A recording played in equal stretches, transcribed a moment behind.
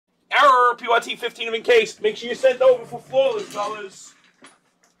PYT 15 of Encased. Make sure you send over for flawless, fellas.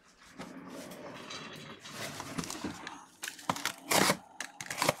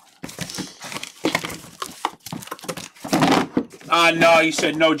 No, you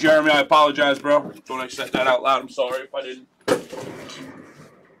said no, Jeremy. I apologize, bro. Don't I said that out loud. I'm sorry if I didn't.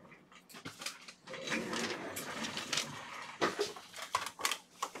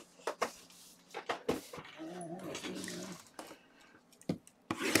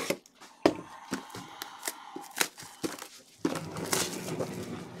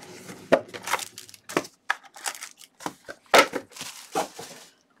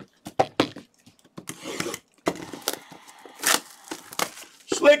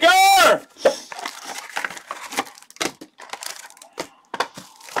 Slicker!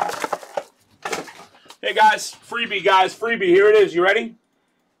 Hey guys, freebie, here it is. You ready?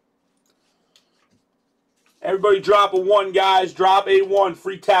 Everybody drop a 1, guys. Drop a 1.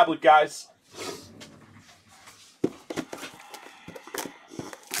 Free tablet, guys.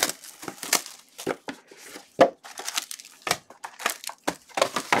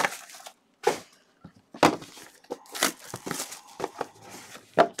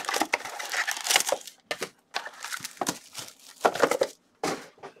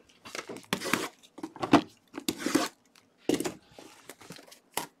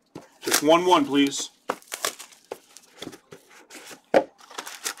 Just 1, please.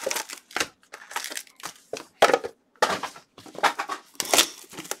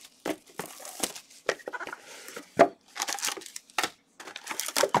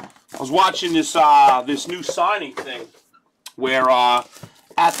 I was watching this this new signing thing where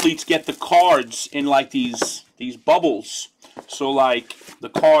athletes get the cards in like these bubbles. So like the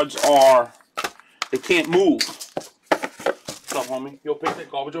cards they can't move. What's up, homie? Yo, pick that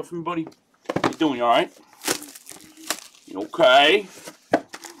garbage up for me, buddy. How you doing? You all right? You okay?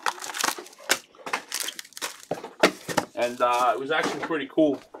 And it was actually pretty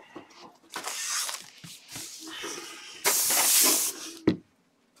cool.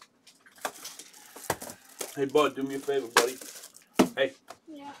 Hey, bud, do me a favor, buddy. Hey.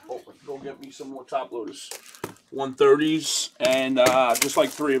 Yeah. Oh, go get me some more top loaders. 130s, and just like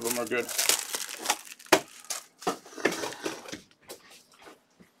 3 of them are good.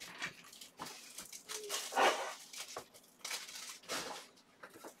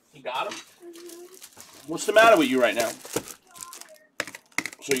 You got them? What's the matter with you right now?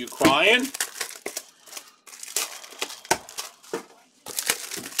 So you crying?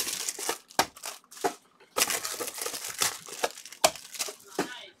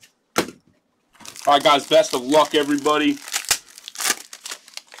 All right, guys. Best of luck, everybody.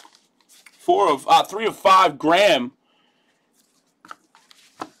 3 of 5 Graham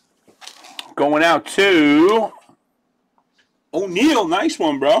going out to O'Neal. Nice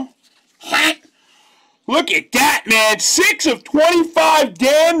one, bro. Look at that, man. 6 of 25.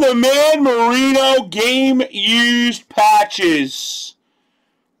 Dan the Man Marino game-used patches.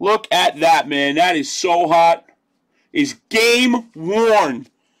 Look at that, man. That is so hot. Is game-worn.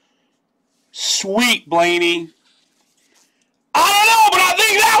 Sweet, Blaney. I don't know, but I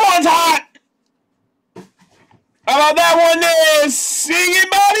think that one's hot. How about that one there? Singing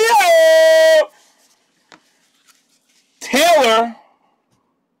Mario. Taylor.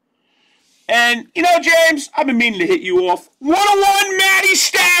 And, you know, James, I've been meaning to hit you off. 1of1 Matty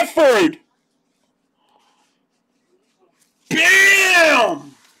Stafford.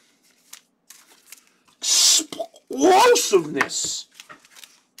 Bam! Explosiveness.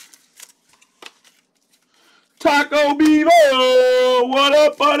 Taco Bevo, what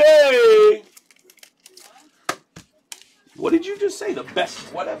up, buddy? What did you just say? The best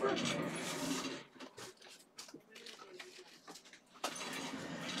whatever?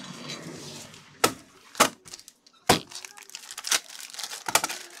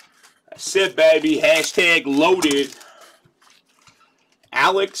 That's it, baby. Hashtag loaded.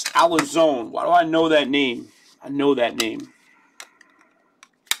 Alex Alazone. Why do I know that name? I know that name.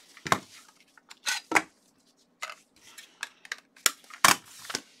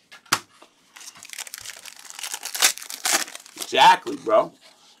 Exactly, bro.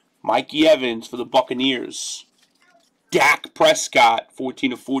 Mikey Evans for the Buccaneers. Dak Prescott,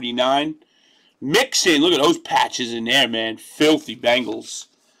 14 of 49. Mixon, look at those patches in there, man. Filthy Bengals.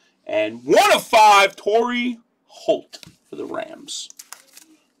 And 1 of 5, Torrey Holt for the Rams.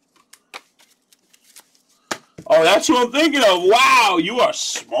 Oh, that's what I'm thinking of. Wow, you are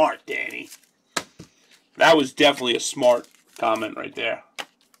smart, Danny. That was definitely a smart comment right there.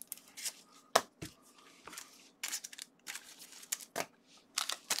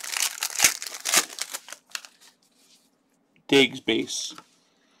 Diggs base.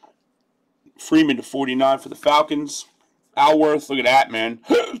 Freeman to 49 for the Falcons. Alworth, look at that, man.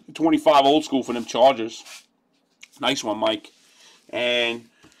 25 old school for them Chargers. Nice one, Mike. And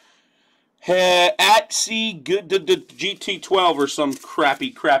at C good the GT12 or some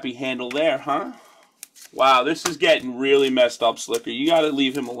crappy handle there, huh? Wow, this is getting really messed up, Slicker. You gotta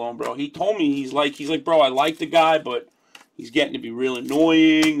leave him alone, bro. He told me he's like, bro, I like the guy, but he's getting to be real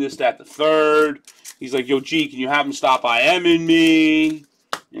annoying. This, that, the third. He's like, yo, G, can you have him stop IMing me?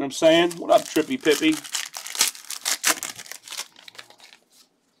 You know what I'm saying? What up, Trippy Pippy?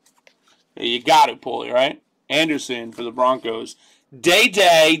 Yeah, you got it, Paulie, right? Anderson for the Broncos. Day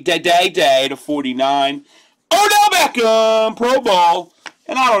to 49. Odell Beckham, Pro Bowl.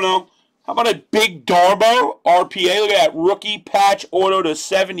 And I don't know. How about a big Darbo RPA? Look at that rookie patch auto to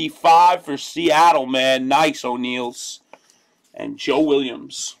 75 for Seattle, man. Nice, O'Neills. And Joe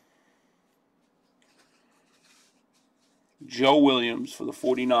Williams. Joe Williams for the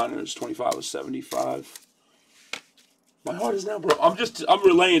 49ers, 25 of 75. My heart is now, bro. I'm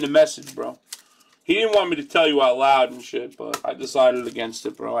relaying the message, bro. He didn't want me to tell you out loud and shit, but I decided against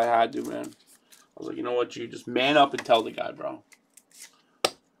it, bro. I had to, man. I was like, you know what, you just man up and tell the guy, bro.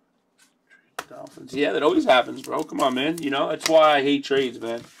 Dolphins. Yeah, that always happens, bro. Come on, man. You know, that's why I hate trades,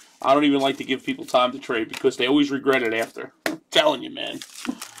 man. I don't even like to give people time to trade because they always regret it after. I'm telling you, man.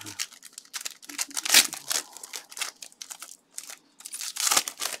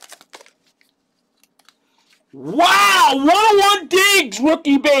 Wow! 101 Diggs,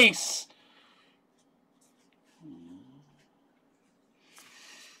 rookie base.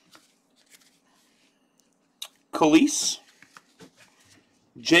 Khalees.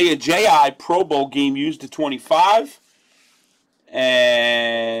 J.I. Pro Bowl game used to 25.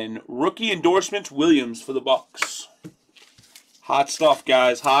 And rookie endorsements, Williams for the Bucks. Hot stuff,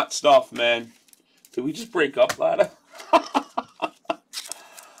 guys. Hot stuff, man. Did we just break up, Lada?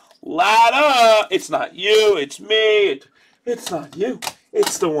 Lada! It's not you. It's me. It's not you.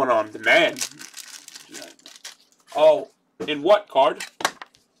 It's the one-armed man. Oh, in what card?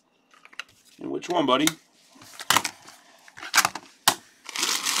 In which one, buddy?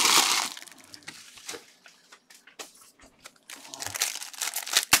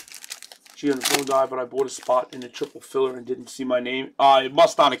 Gee, on the phone died, but I bought a spot in the triple filler and didn't see my name. It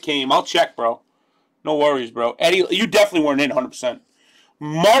must not have came. I'll check, bro. No worries, bro. Eddie, you definitely weren't in 100%.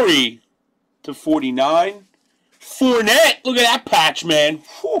 Murray to 49. Fournette, look at that patch, man.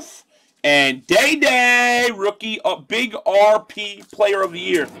 Whew. And Day, rookie, big RP player of the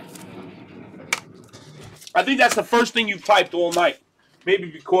year. I think that's the first thing you've typed all night. Maybe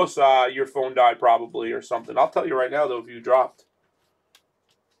because your phone died probably or something. I'll tell you right now, though, if you dropped.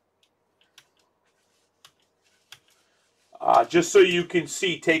 Just so you can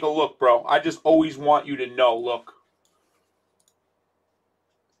see, take a look, bro. I just always want you to know. Look.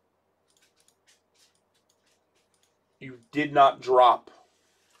 You did not drop.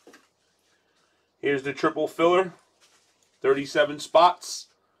 Here's the triple filler. 37 spots.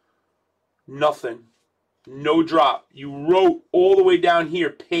 Nothing. No drop. You wrote all the way down here,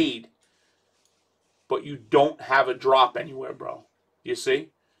 paid. But you don't have a drop anywhere, bro. You see?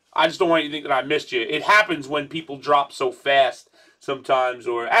 I just don't want you to think that I missed you. It happens when people drop so fast sometimes.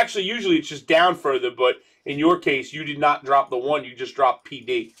 Or actually, usually it's just down further. But in your case, you did not drop the 1. You just dropped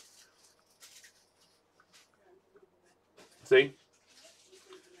PD. See?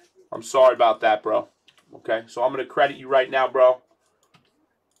 I'm sorry about that, bro. Okay, so I'm going to credit you right now, bro.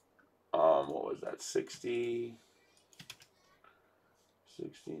 What was that? 60,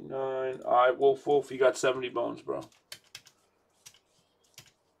 69. All right, Wolf, you got 70 bones, bro.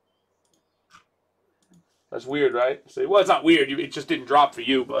 That's weird, right? See, well, it's not weird. It just didn't drop for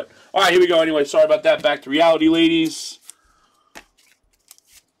you, but... All right, here we go. Anyway, sorry about that. Back to reality, ladies.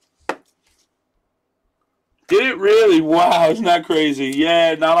 Did it really? Wow, isn't that crazy?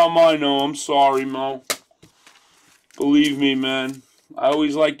 Yeah, not on mine, no. I'm sorry, Mo. Believe me, man. I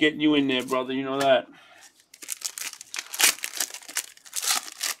always like getting you in there, brother. You know that.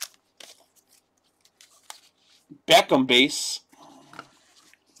 Beckham base.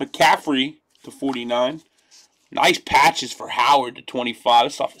 McCaffrey to 49. Nice patches for Howard to 25.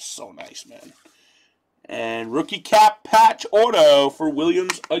 This stuff is so nice, man. And rookie cap patch auto for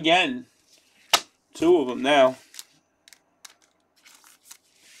Williams again. 2 of them now.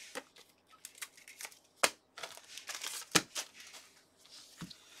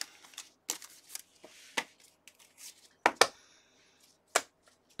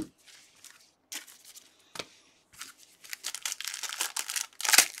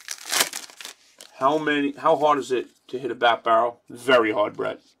 How hard is it to hit a bat barrel? Very hard,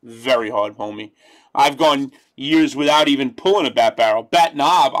 Brett. Very hard, homie. I've gone years without even pulling a bat barrel. Bat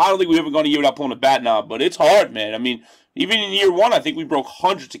knob, I don't think we've ever gone a year without pulling a bat knob, but it's hard, man. I mean, even in year one, I think we broke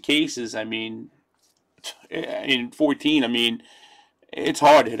hundreds of cases. I mean, in 14, I mean, it's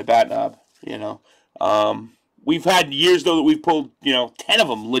hard to hit a bat knob, you know. We've had years, though, that we've pulled, 10 of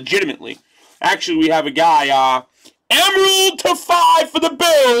them, legitimately. Actually, we have a guy, Emerald to 5 for the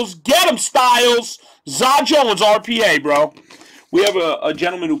Bills. Get him, Styles. Zod Jones, RPA, bro. We have a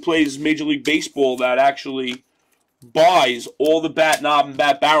gentleman who plays Major League Baseball that actually buys all the bat knob and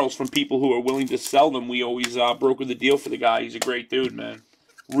bat barrels from people who are willing to sell them. We always broker the deal for the guy. He's a great dude, man.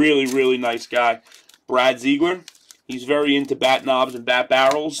 Really, really nice guy. Brad Ziegler. He's very into bat knobs and bat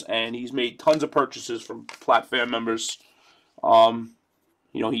barrels, and he's made tons of purchases from Plat Fair members.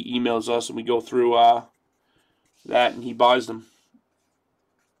 He emails us, and we go through that, and he buys them.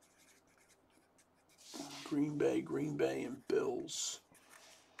 Green Bay, and Bills.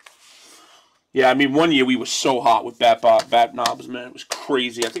 Yeah, I mean, one year we were so hot with bat knobs, man. It was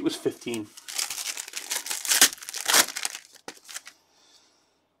crazy. I think it was 15.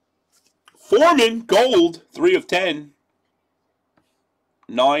 Foreman, gold, 3 of 10.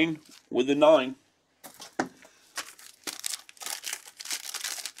 9 with a 9.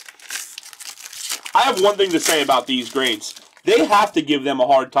 I have one thing to say about these grades. They have to give them a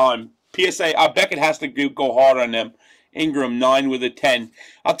hard time. PSA, Beckett has to go hard on them. Ingram, 9 with a 10.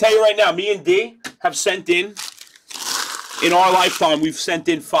 I'll tell you right now, me and D have sent in our lifetime, we've sent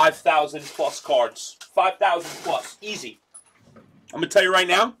in 5,000 plus cards. 5,000 plus, easy. I'm going to tell you right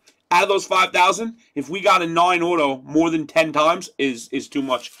now, out of those 5,000, if we got a 9 auto more than 10 times, is too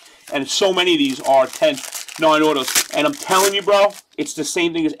much. And so many of these are 9 autos. And I'm telling you, bro, it's the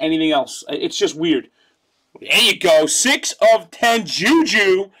same thing as anything else. It's just weird. There you go. 6 of 10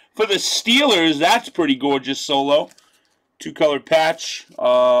 Juju for the Steelers. That's pretty gorgeous solo. 2-color patch.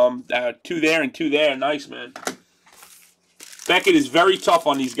 2 there and 2 there. Nice, man. Beckett is very tough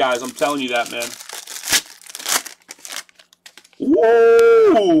on these guys. I'm telling you that, man.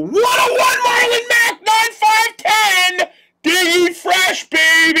 Whoa! 1of1 Marlon Mack, 9-5-10. Diggy fresh,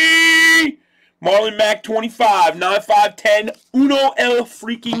 baby. Marlon Mack, 25, 9-5-10. Uno el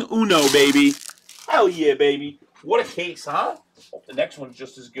freaking uno, baby. Hell yeah, baby. What a case, huh? Hope the next one's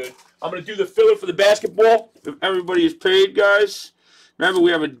just as good. I'm going to do the filler for the basketball. If everybody is paid, guys. Remember,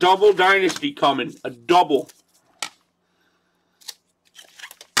 we have a double dynasty coming. A double.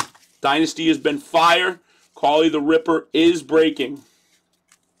 Dynasty has been fire. Carly the Ripper is breaking.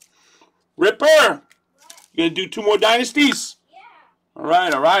 Ripper! You going to do 2 more dynasties? Yeah.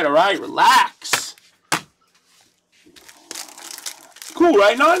 All right. Relax. Cool,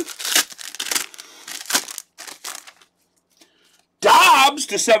 right, Nun? Dobbs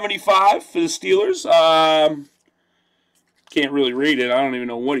to 75 for the Steelers. Can't really read it. I don't even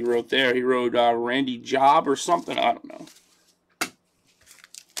know what he wrote there. He wrote Randy Job or something. I don't know.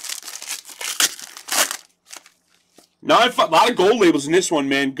 9-5. A lot of gold labels in this one,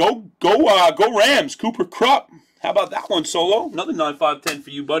 man. Go Rams. Cooper Krupp. How about that one, Solo? Another 9-5-10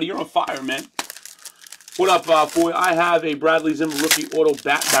 for you, buddy. You're on fire, man. What up, boy? I have a Bradley Zimmer rookie auto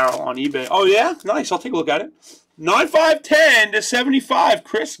bat barrel on eBay. Oh, yeah? Nice. I'll take a look at it. 9-5-10 to 75.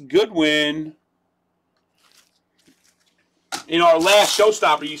 Chris Goodwin. In our last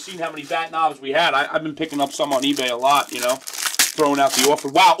showstopper, you've seen how many bat knobs we had. I've been picking up some on eBay a lot, throwing out the offer.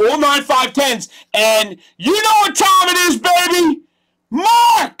 Wow, all 9-5-10s. And you know what time it is, baby.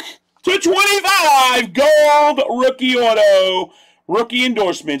 Mark to 25. Gold rookie auto. Rookie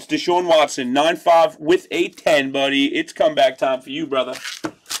endorsements. Deshaun Watson. 9-5 with a 10, buddy. It's comeback time for you, brother.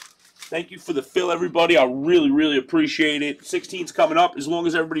 Thank you for the fill, everybody. I really, really appreciate it. 16's coming up. As long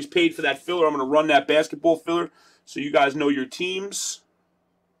as everybody's paid for that filler, I'm going to run that basketball filler so you guys know your teams.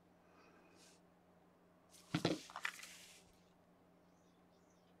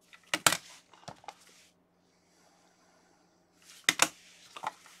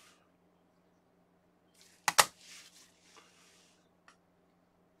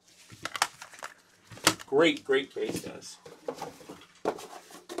 Great case, guys.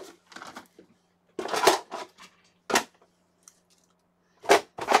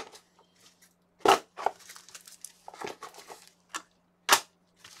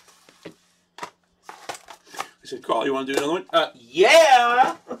 I said, Carl, you want to do another one?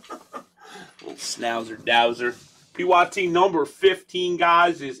 Yeah! Little snouzer dowser. PYT number 15,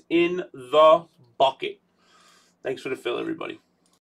 guys, is in the bucket. Thanks for the fill, everybody.